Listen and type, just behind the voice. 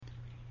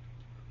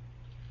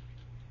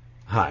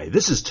Hi,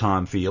 this is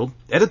Tom Field,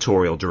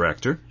 Editorial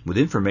Director with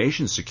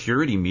Information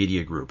Security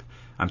Media Group.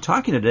 I'm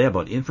talking today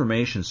about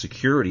information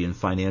security and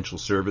financial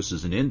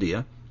services in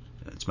India.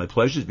 It's my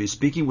pleasure to be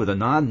speaking with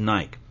Anand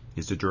Naik.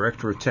 He's the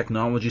Director of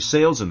Technology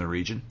Sales in the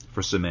region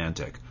for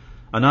Symantec.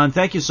 Anand,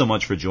 thank you so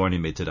much for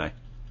joining me today.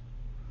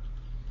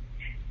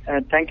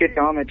 Thank you,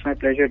 Tom. It's my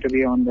pleasure to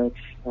be on this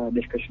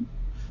discussion.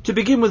 To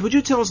begin with, would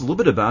you tell us a little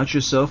bit about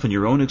yourself and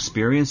your own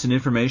experience in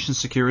information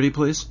security,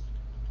 please?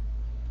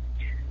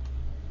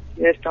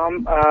 Yes,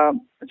 Tom.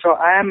 So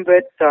I am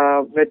with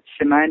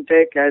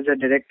Symantec as a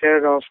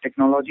Director of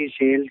Technology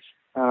Sales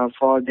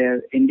for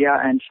their India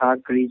and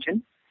SAARC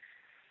region.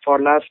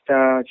 For last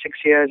 6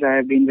 years, I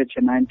have been with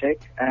Symantec,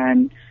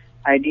 and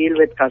I deal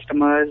with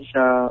customers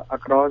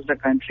across the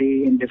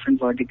country in different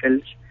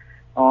verticals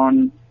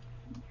on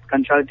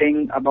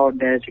consulting about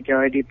their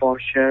security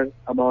posture,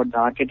 about the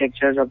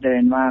architectures of their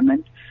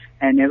environment,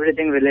 and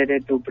everything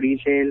related to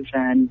pre-sales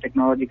and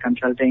technology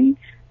consulting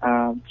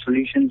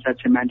solutions that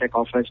Symantec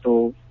offers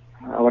to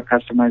our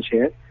customers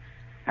here.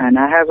 And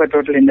I have a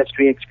total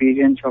industry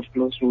experience of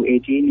close to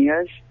 18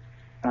 years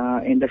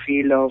in the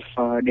field of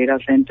data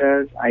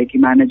centers, IT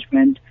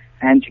management,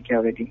 and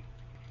security.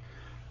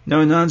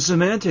 Now, Anand,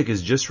 Symantec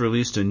has just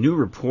released a new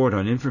report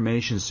on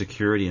information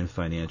security and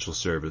financial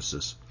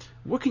services.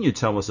 What can you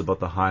tell us about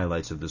the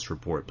highlights of this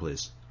report,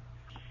 please?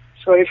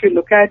 So if you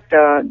look at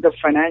the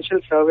financial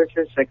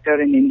services sector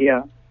in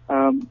India,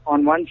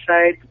 on one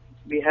side,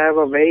 we have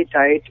a very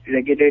tight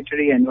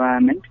regulatory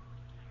environment.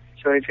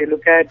 So if you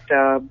look at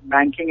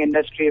banking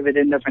industry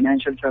within the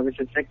financial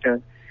services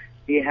sector,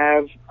 we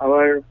have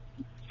our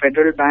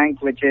federal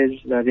bank, which is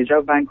the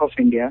Reserve Bank of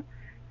India,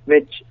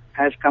 which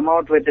has come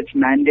out with its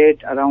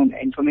mandate around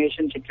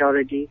information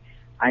security,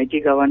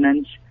 IT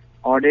governance,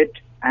 audit,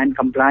 and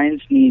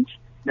compliance needs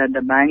that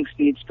the banks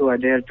needs to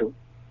adhere to.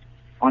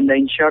 On the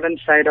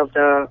insurance side of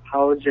the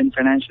house in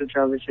financial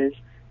services,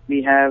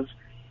 we have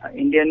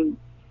Indian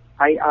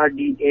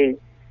IRDA,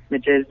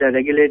 which is the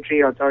regulatory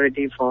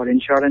authority for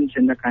insurance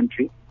in the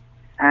country.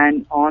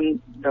 And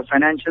on the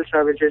financial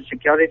services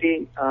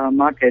security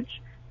markets,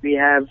 we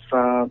have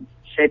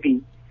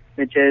SEBI,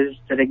 which is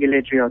the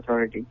regulatory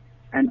authority.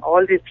 And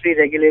all these three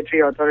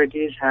regulatory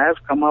authorities have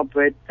come up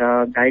with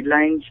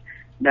guidelines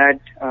that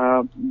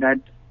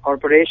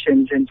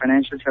corporations in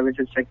financial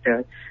services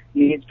sector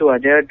need to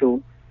adhere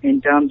to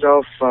in terms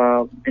of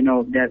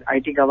their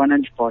IT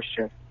governance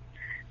posture.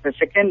 The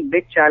second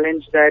big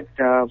challenge that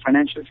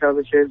financial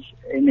services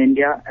in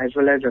India as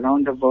well as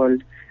around the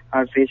world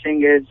are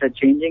facing is the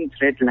changing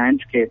threat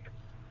landscape.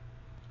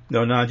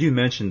 Now, Anand, you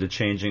mentioned the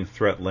changing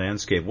threat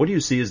landscape. What do you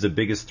see as the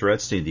biggest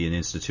threats to Indian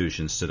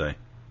institutions today?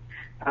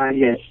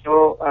 Yes.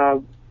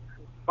 So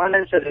one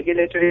is the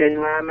regulatory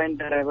environment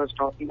that I was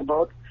talking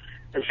about.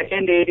 The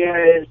second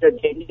area is the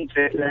changing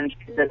threat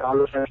landscape that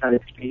all of us are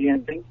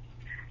experiencing.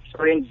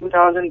 So in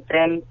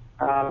 2010,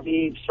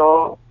 we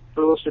saw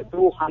close to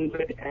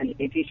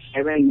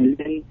 287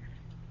 million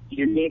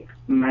unique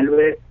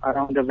malware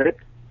around the web.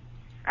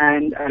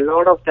 And a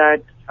lot of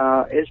that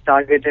is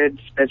targeted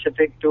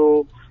specific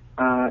to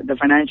the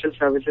financial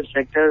services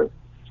sector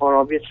for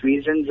obvious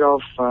reasons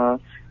of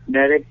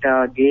direct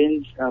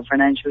gains,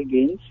 financial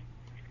gains.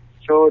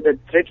 So the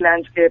threat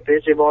landscape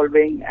is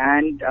evolving,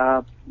 and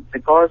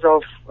because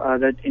of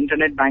the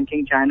internet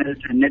banking channels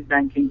and net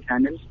banking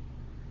channels,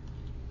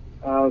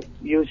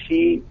 you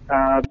see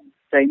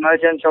the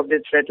emergence of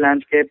this threat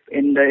landscape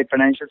in the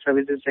financial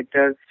services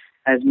sector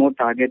as more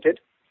targeted.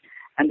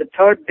 And the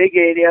third big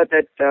area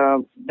that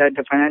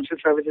the financial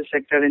services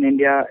sector in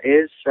India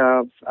is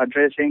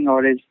addressing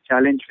or is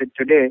challenged with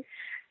today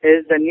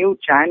is the new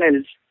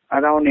channels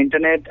around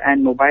internet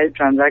and mobile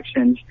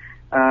transactions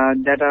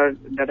that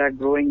are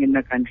growing in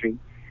the country.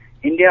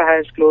 India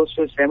has close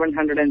to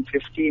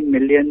 750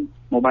 million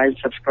mobile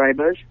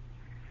subscribers,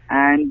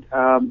 and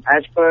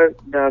as per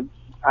the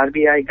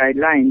RBI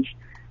guidelines,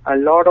 a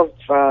lot of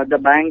the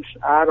banks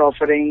are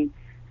offering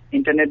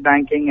internet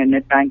banking and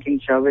net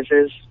banking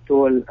services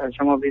to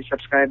some of these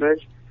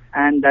subscribers,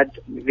 and that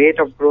rate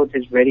of growth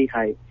is very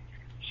high.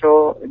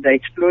 So the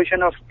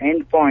explosion of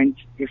endpoints,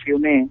 if you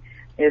may,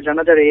 is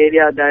another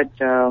area that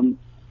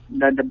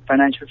the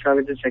financial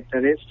services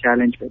sector is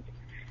challenged with.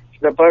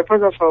 So the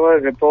purpose of our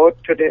report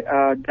today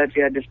that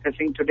we are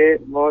discussing today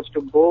was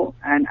to go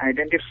and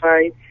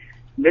identify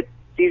with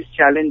these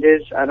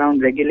challenges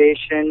around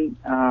regulation,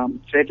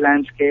 threat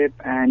landscape,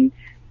 and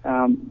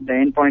the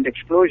endpoint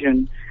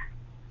explosion.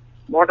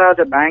 What are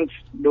the banks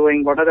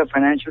doing? What are the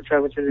financial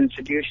services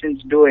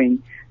institutions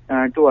doing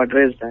to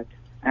address that?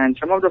 And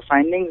some of the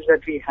findings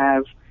that we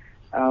have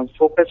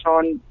focus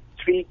on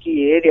three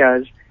key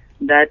areas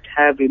that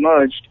have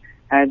emerged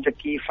as the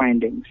key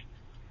findings.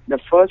 The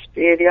first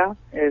area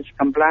is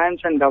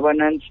compliance and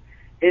governance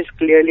is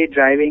clearly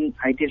driving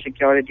IT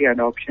security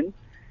adoption.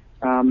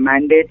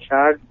 Mandates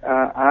are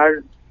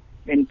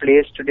in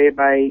place today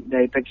by the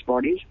apex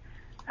bodies,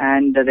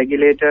 and the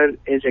regulator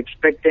is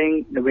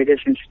expecting the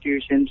various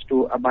institutions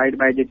to abide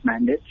by these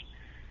mandates.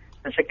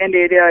 The second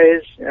area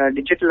is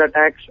digital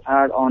attacks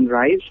are on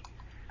rise,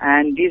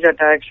 and these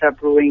attacks are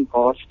proving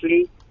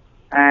costly,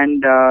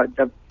 and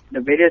the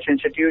various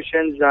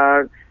institutions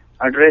are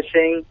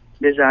addressing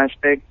this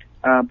aspect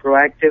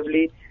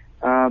proactively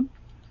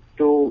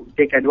to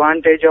take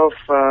advantage of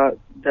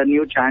the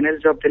new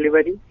channels of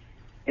delivery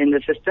in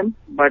the system,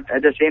 but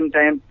at the same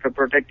time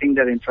protecting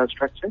their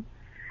infrastructure.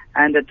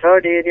 And the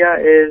third area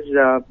is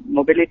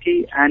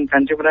mobility and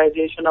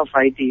consumerization of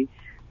IT,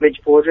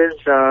 which poses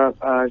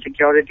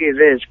security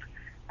risk,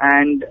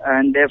 and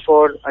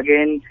therefore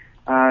again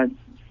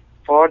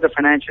for the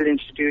financial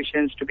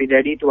institutions to be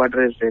ready to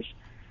address this.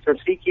 So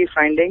 3 key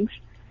findings: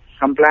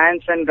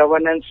 compliance and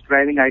governance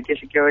driving IT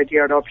security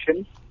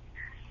adoption,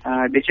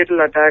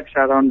 digital attacks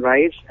are on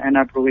rise and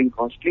are proving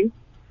costly,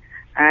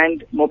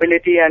 and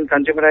mobility and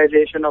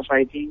consumerization of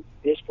IT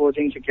is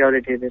posing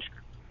security risk.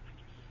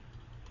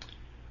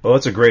 Well,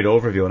 that's a great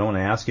overview, and I want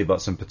to ask you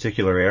about some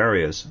particular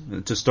areas.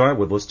 To start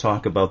with, let's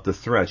talk about the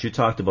threats. You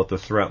talked about the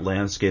threat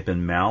landscape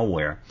and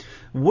malware.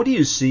 What do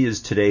you see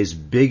as today's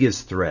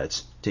biggest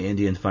threats to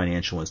Indian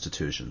financial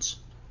institutions?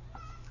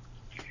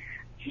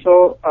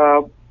 So,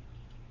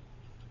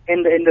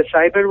 in the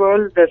cyber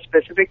world, the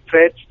specific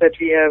threats that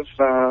we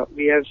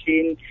have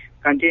seen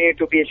continue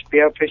to be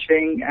spear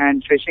phishing,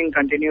 and phishing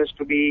continues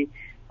to be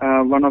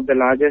one of the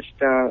largest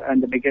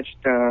and the biggest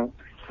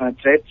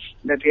threats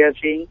that we are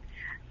seeing.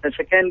 The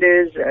second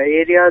is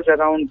areas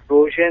around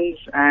Trojans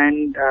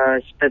and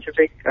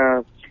specific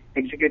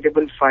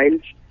executable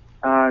files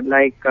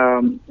like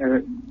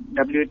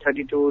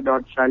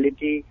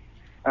W32.sality.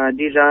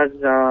 These are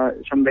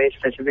some very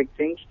specific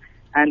things.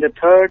 And the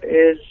third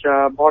is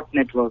bot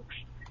networks.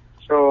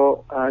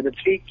 So the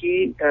 3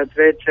 key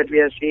threats that we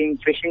are seeing,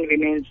 phishing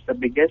remains the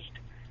biggest,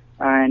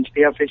 and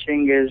spear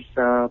phishing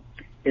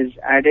is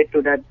added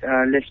to that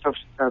list of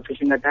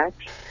phishing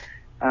attacks.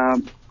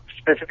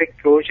 Specific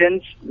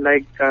Trojans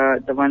like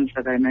the ones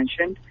that I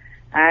mentioned,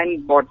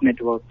 and bot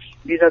networks.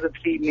 These are the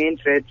 3 main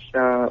threats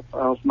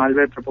of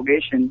malware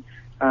propagation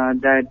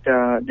that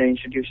the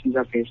institutions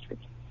are faced with.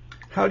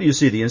 How do you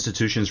see the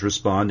institutions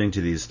responding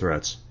to these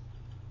threats?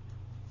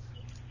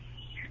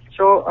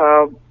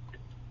 So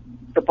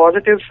the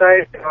positive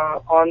side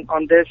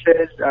on this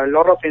is a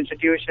lot of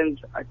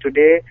institutions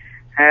today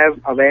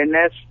have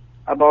awareness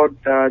about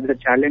the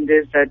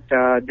challenges that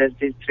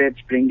these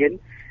threats bring in,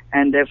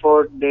 and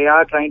therefore they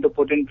are trying to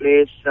put in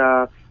place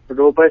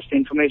robust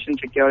information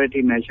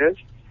security measures.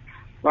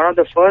 One of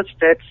the first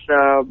steps,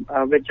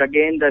 which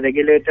again the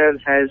regulator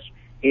has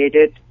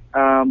aided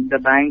the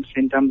banks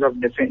in terms of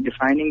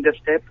defining the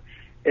step,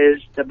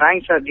 is the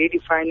banks are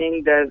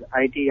redefining their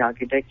IT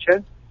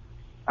architecture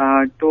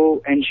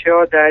to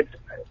ensure that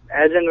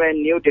as and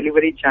when new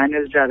delivery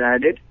channels are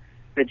added,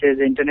 which is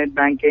internet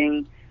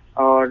banking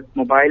or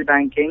mobile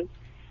banking,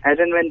 as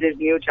and when these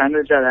new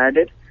channels are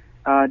added,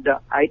 the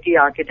IT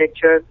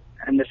architecture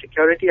and the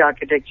security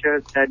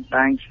architecture that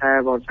banks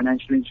have or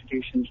financial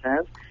institutions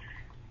have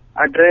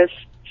address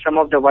some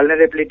of the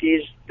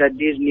vulnerabilities that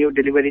these new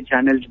delivery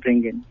channels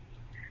bring in.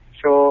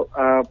 So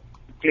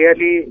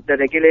clearly the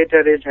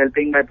regulator is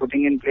helping by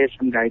putting in place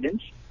some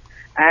guidance,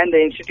 and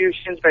the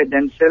institutions by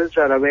themselves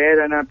are aware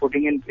and are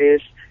putting in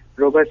place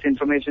robust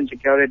information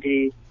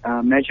security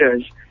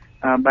measures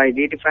by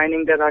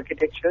redefining their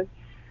architecture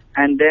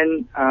and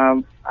then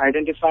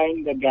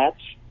identifying the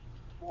gaps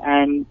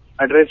and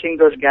addressing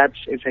those gaps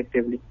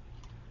effectively.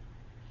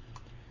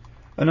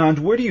 Anand,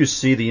 where do you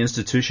see the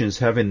institutions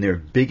having their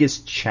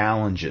biggest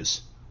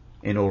challenges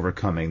in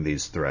overcoming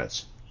these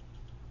threats?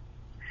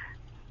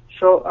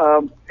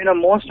 So,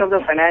 most of the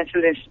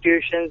financial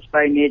institutions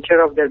by nature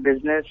of their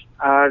business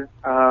are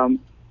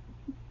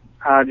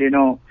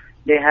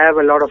they have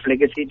a lot of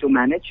legacy to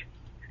manage.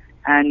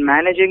 And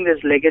managing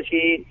this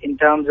legacy in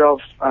terms of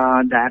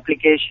the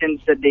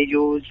applications that they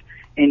use,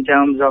 in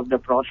terms of the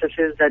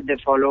processes that they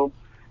follow,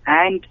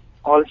 and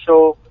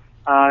also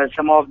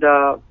some of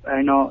the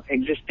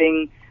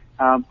existing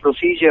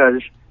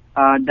procedures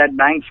that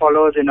bank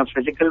follows in a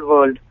physical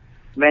world.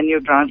 When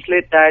you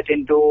translate that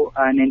into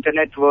an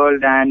internet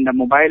world and a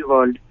mobile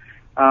world,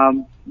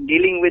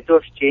 dealing with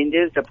those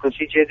changes, the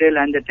procedural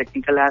and the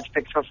technical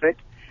aspects of it,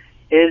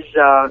 is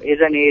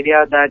an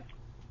area that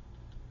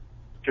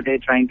today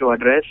trying to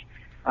address.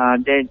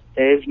 There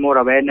is more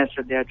awareness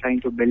that they are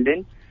trying to build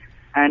in.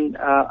 And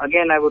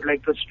again, I would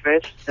like to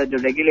stress that the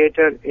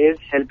regulator is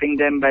helping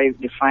them by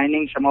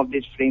defining some of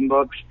these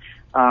frameworks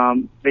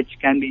which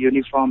can be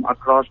uniform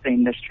across the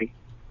industry.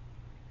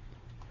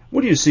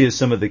 What do you see as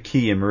some of the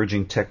key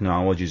emerging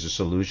technologies or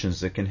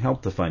solutions that can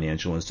help the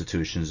financial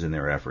institutions in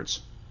their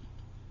efforts?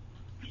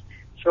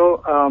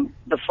 So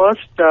the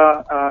first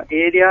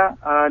area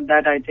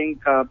that I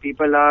think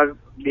people are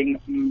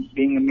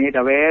being made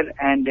aware,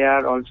 and they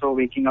are also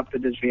waking up to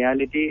this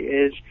reality,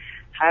 is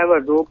have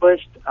a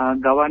robust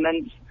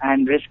governance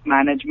and risk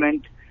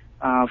management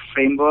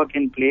framework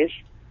in place,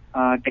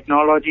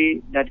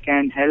 technology that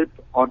can help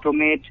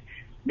automate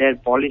their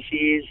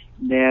policies,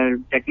 their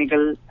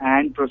technical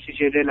and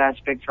procedural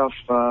aspects of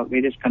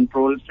various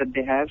controls that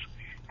they have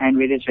and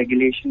various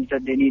regulations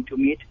that they need to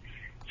meet.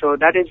 So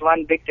that is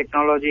one big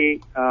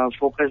technology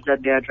focus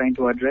that they are trying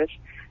to address.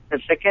 The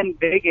second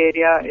big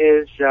area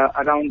is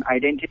around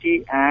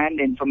identity and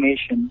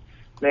information,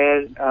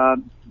 where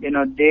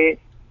they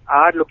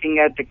are looking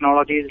at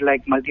technologies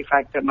like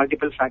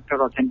multiple factor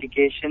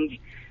authentications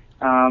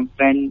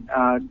when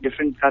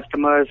different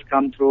customers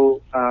come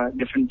through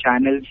different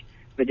channels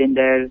within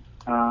their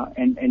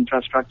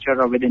infrastructure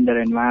or within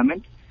their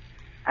environment,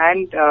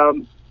 and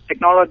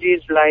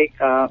technologies like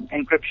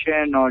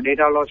encryption or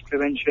data loss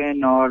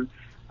prevention or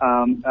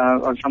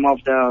some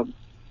of the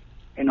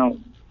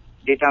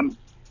data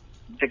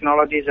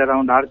technologies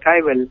around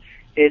archival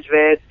is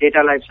where data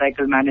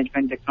lifecycle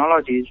management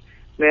technologies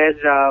where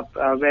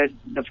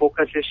the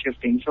focus is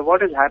shifting. So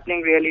what is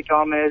happening really,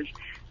 Tom, is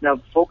the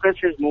focus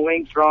is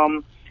moving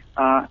from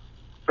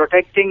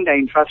protecting the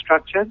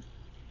infrastructure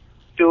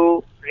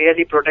to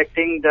really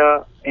protecting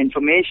the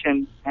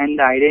information and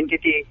the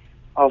identity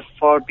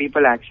for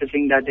people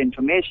accessing that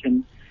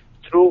information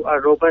through a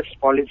robust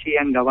policy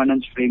and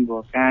governance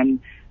framework. And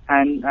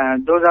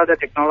those are the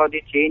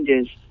technology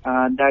changes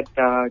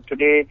that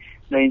today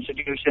the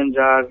institutions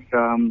are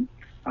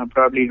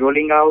probably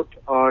rolling out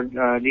or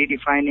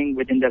redefining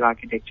within their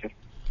architecture.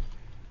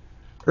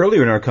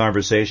 Earlier in our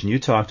conversation, you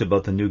talked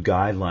about the new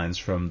guidelines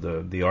from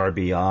the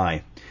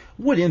RBI.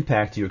 What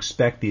impact do you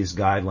expect these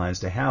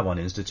guidelines to have on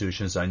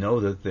institutions? I know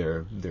that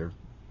they're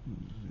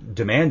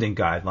demanding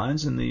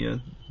guidelines, and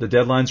the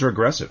deadlines are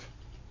aggressive.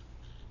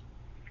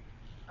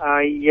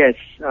 Yes.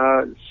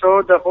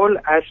 So the whole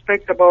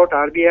aspect about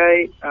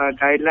RBI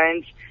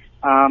guidelines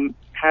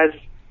has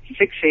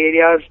 6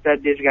 areas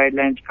that these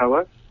guidelines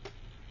cover.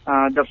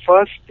 The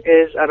first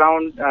is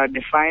around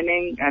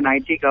defining an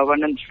IT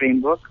governance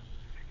framework,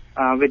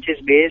 which is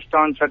based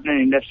on certain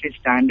industry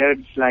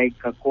standards like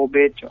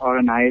COBIT or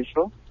an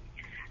ISO.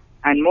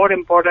 And more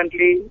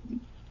importantly,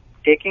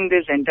 taking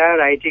this entire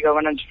IT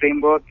governance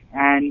framework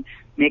and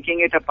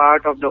making it a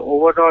part of the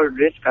overall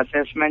risk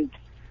assessment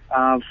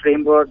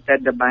framework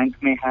that the bank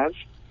may have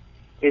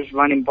is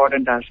one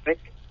important aspect.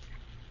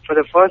 For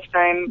the first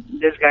time,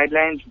 these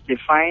guidelines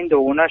define the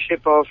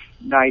ownership of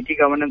the IT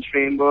governance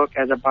framework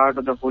as a part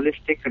of the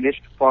holistic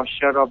risk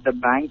posture of the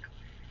bank,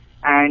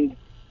 and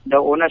the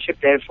ownership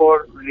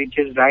therefore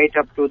reaches right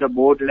up to the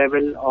board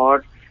level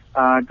or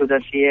to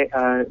the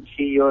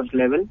CEO's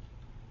level.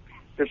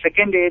 The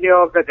second area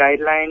of the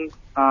guideline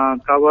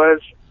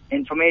covers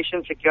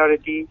information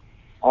security,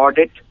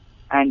 audit,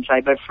 and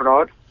cyber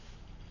fraud.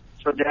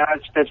 So there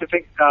are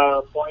specific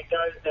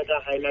pointers that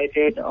are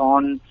highlighted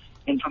on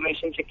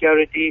information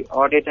security,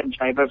 audit, and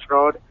cyber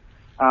fraud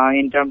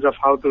in terms of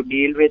how to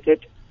deal with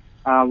it,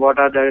 what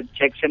are the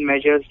checks and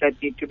measures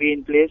that need to be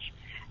in place,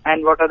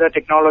 and what are the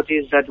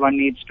technologies that one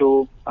needs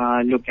to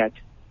look at.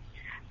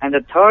 And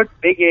the third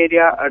big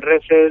area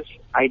addresses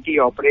IT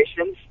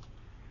operations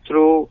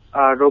through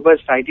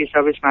robust IT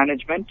service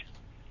management,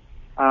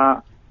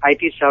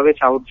 IT service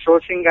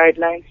outsourcing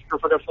guidelines. So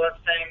for the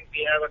first time,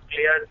 we have a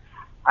clear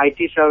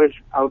IT service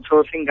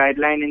outsourcing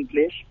guideline in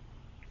place,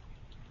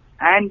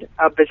 and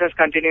a business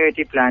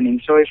continuity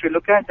planning. So if you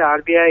look at the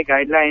RBI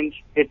guidelines,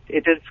 it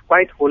is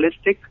quite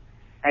holistic.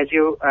 As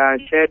you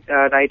said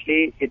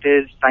rightly, it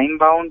is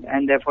time-bound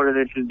and therefore a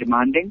little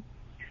demanding.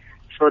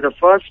 So the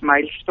first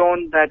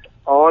milestone that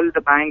all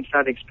the banks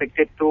are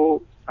expected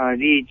to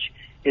reach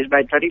is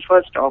by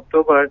 31st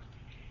October,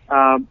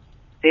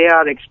 they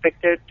are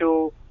expected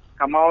to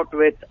come out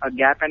with a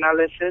gap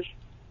analysis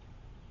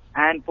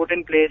and put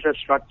in place a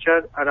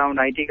structure around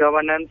IT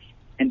governance,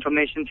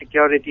 information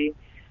security,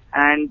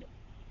 and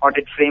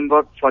audit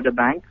framework for the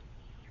bank.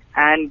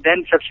 And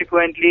then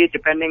subsequently,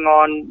 depending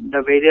on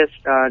the various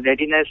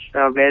readiness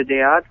where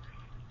they are,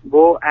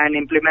 go and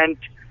implement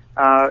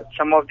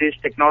some of these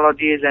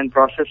technologies and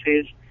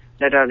processes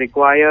that are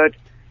required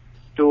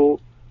to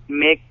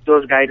make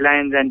those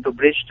guidelines and to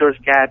bridge those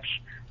gaps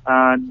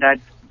that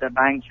the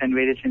banks and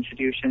various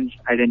institutions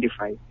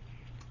identify.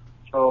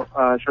 So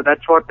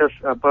that's what the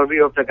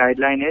purview of the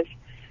guideline is.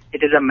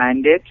 It is a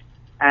mandate,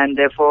 and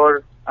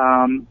therefore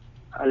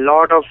a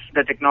lot of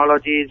the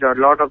technologies or a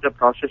lot of the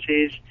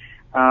processes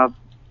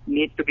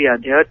need to be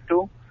adhered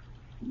to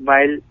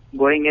while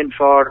going in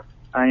for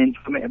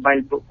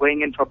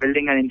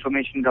building an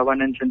information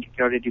governance and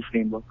security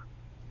framework.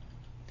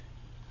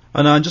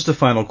 Anand, just a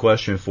final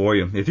question for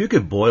you. If you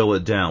could boil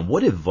it down,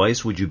 what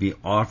advice would you be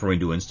offering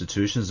to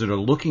institutions that are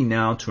looking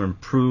now to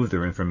improve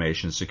their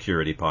information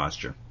security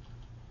posture?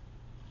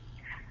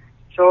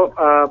 So,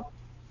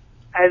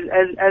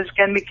 as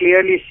can be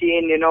clearly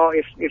seen,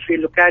 if we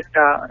look at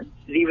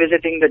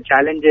revisiting the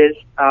challenges,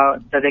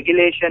 the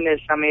regulation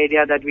is some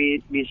area that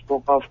we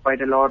spoke of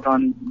quite a lot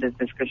on this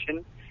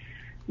discussion.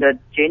 The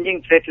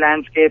changing threat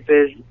landscape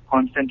is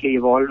constantly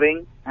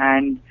evolving,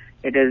 and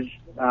it is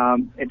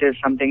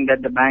something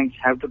that the banks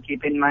have to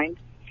keep in mind.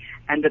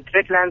 And the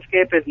threat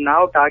landscape is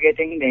now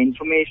targeting the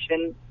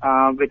information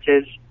which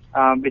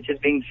is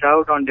being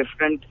served on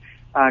different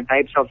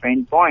types of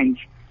endpoints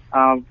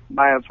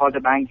for the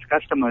bank's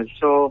customers.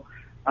 So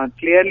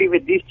clearly,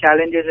 with these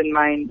challenges in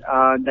mind,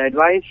 the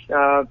advice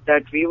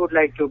that we would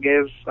like to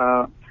give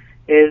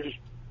is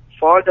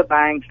for the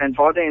banks and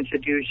for the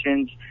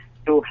institutions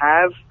to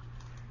have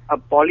a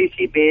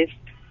policy-based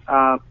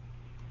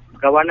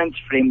governance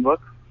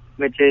framework,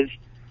 which is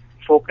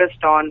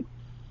focused on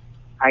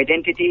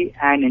identity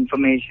and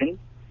information.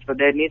 So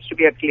there needs to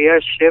be a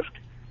clear shift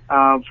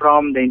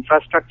from the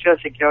infrastructure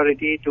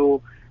security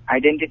to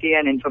identity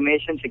and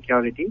information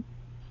security,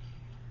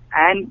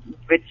 and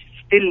which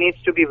still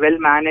needs to be well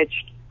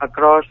managed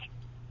across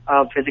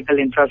a physical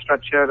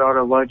infrastructure or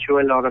a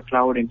virtual or a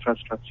cloud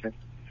infrastructure.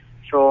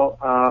 So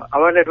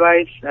our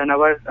advice and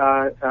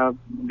our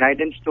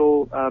guidance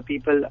to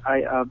people,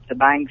 the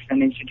banks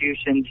and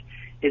institutions,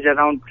 is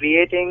around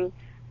creating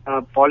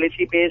a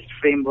policy-based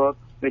framework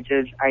which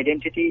is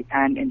identity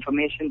and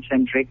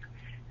information-centric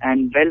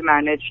and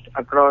well-managed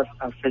across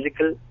a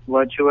physical,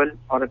 virtual,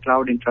 or a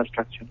cloud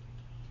infrastructure.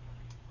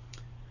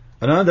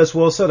 Anand, that's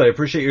well said. I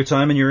appreciate your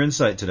time and your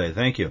insight today.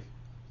 Thank you.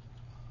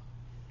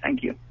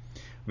 Thank you.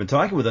 I've been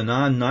talking with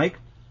Anand Naik.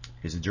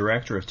 He's the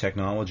Director of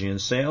Technology and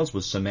Sales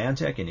with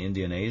Symantec in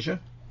India and Asia.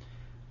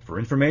 For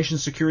Information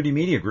Security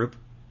Media Group,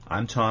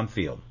 I'm Tom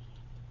Field.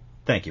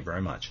 Thank you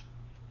very much.